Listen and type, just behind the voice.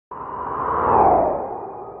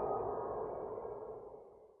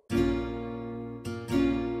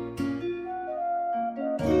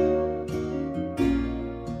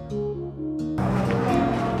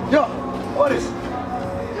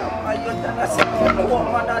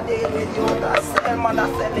Man a deal with you, that same man a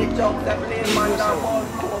sell the jokes, them play man a ball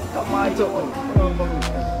coke to my youth.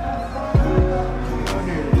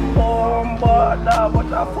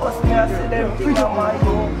 But I first me I see them thing on my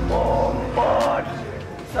youth. But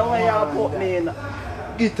so where you put me in?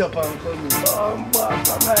 Get up and come in. But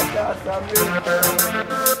I'm like that,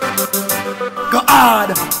 Go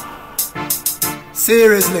hard.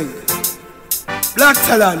 Seriously.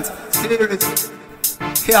 Black-Tallant. Seriously.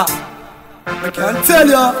 Yeah. I can tell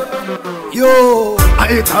ya. Yo, I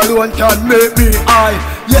eat alone can make me high.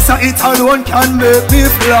 Yes, I eat alone can make me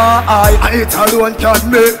fly. I eat alone can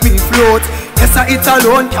make me float. Yes, I eat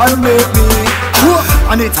alone can make me.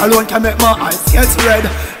 And it alone can make my eyes get red.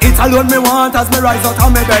 It alone me want as me rise out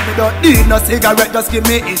of my bed. Me don't need no cigarette, just give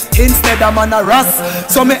me it instead. I'm on a ras,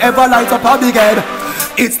 so me ever light up a big head.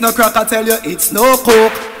 It's no crack, I tell you, it's no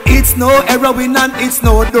coke. It's no heroin and it's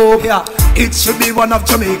no dope. Yeah, it should be one of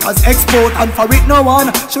Jamaica's export. And for it no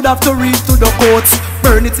one should have to reach to the courts.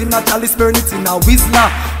 Burn it in a chalice, burn it in a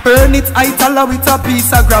whistler. Burn it itala with a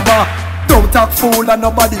piece of grabber. Don't talk fool and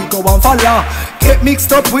nobody go and follow. Get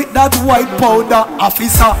mixed up with that white powder.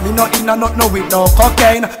 Officer, me no in a not no with no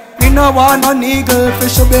cocaine. Me no want no niggle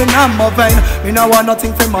fish up in my vein. Me no want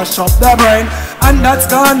nothing for mash up the brain. And that's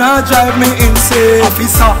gonna drive me insane.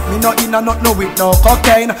 Officer, me no in a not no with no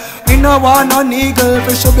cocaine. Me no want no niggle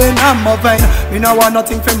fish up in my vein. Me no want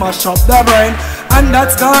nothing for mash up the brain. And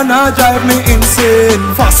that's gonna drive me insane.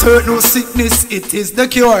 For certain sickness, it is the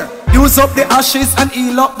cure. Use up the ashes and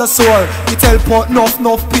heal up the sore. It help out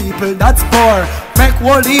enough people that's poor. Make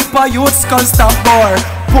whole heap of youths can stop bore.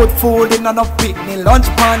 Put food in enough picnic lunch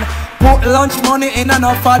pan. Put lunch money in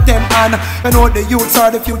enough for them and you know the youths are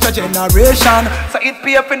the future generation. So it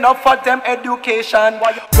pay up enough for them education.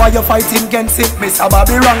 Why you fighting against it, Mr.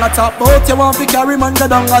 Bobby wrong at top? But you want to carry man go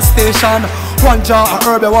down a station. One jar of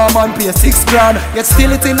herb, one man pay 6 grand. Yet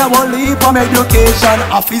still it in a whole heap of education.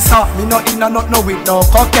 Officer, me no in a not no with no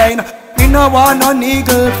cocaine. Me no want no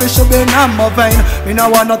niggle fish up in my vein. Me no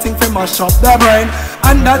want nothing for mash up the brain.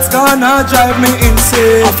 And that's gonna drive me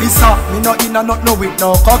insane. Officer, me no in a not no with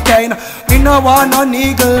no cocaine. Me no want no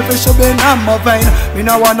niggle fish up in my vein. Me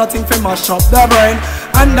no want nothing for mash up the brain.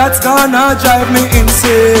 And that's gonna drive me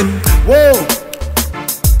insane. Whoa,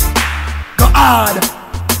 go hard.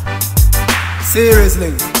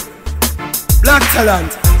 Seriously.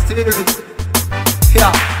 Black-Tallant. Seriously.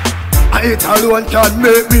 Yeah. I eat alone can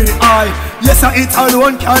make me high. Yes, I eat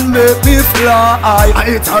alone can make me fly. I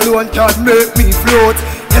eat alone can make me float.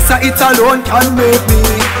 Yes, I eat alone can make me.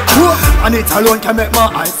 And it alone can make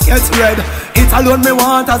my eyes get red. It alone me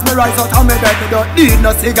want as me rise out of my bed. Me don't need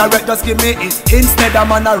no cigarette, just give me it instead.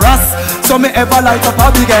 I'm on a ras, so me ever light up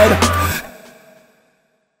a big head.